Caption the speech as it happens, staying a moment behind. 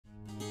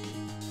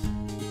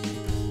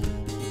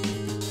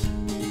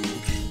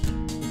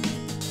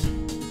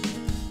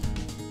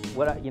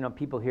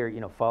People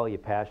hear, follow your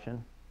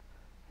passion.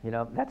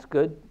 That's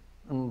good,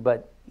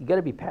 but you got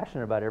to be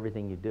passionate about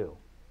everything you do,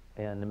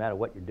 and no matter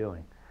what you're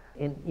doing.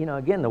 And,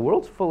 again, the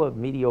world's full of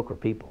mediocre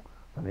people.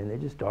 I mean, they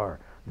just are.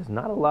 There's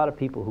not a lot of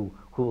people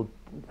who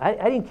I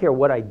didn't care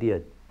what I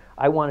did.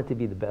 I wanted to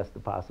be the best I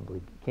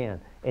possibly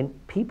can. And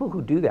people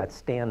who do that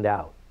stand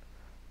out.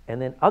 And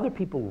then other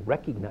people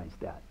recognize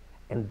that,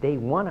 and they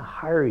want to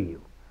hire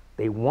you.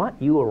 They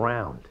want you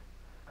around.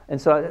 And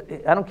so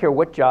I don't care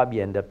what job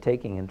you end up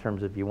taking in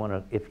terms of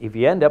if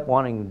you end up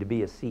wanting to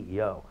be a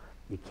CEO,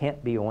 you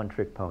can't be a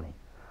one-trick pony.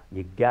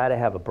 You got to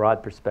have a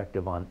broad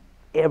perspective on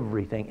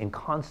everything and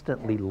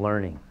constantly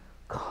learning,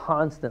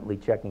 constantly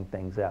checking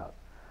things out.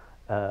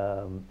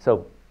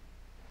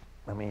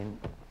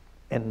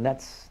 And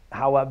that's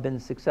how I've been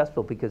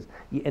successful, because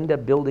you end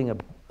up building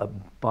a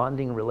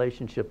bonding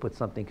relationship with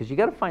something, because you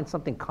got to find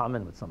something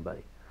common with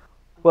somebody.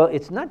 Well,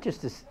 it's not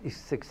just a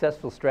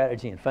successful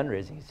strategy in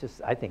fundraising, it's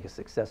just, I think, a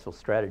successful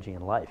strategy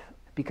in life.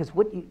 Because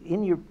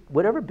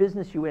whatever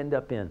business you end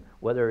up in,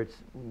 whether it's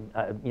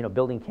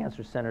building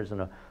cancer centers in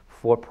a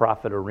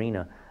for-profit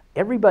arena,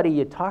 everybody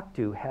you talk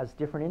to has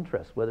different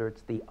interests, whether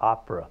it's the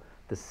opera,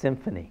 the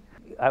symphony.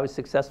 I was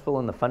successful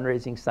in the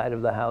fundraising side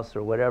of the house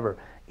or whatever.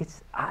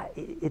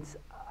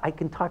 I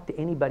can talk to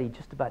anybody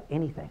just about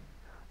anything.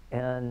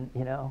 And,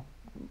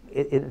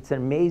 it's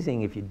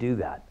amazing if you do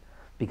that,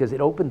 because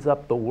it opens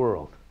up the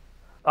world.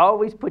 I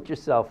always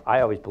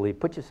believe,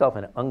 put yourself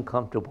in an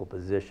uncomfortable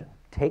position.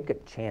 Take a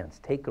chance,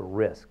 take a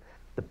risk.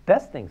 The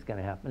best thing's going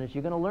to happen is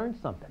you're going to learn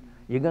something.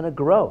 You're going to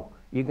grow.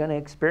 You're going to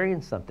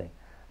experience something.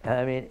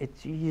 I mean,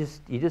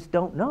 you just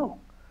don't know.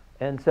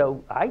 And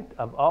so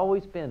I've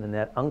always been in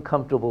that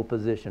uncomfortable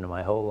position in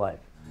my whole life.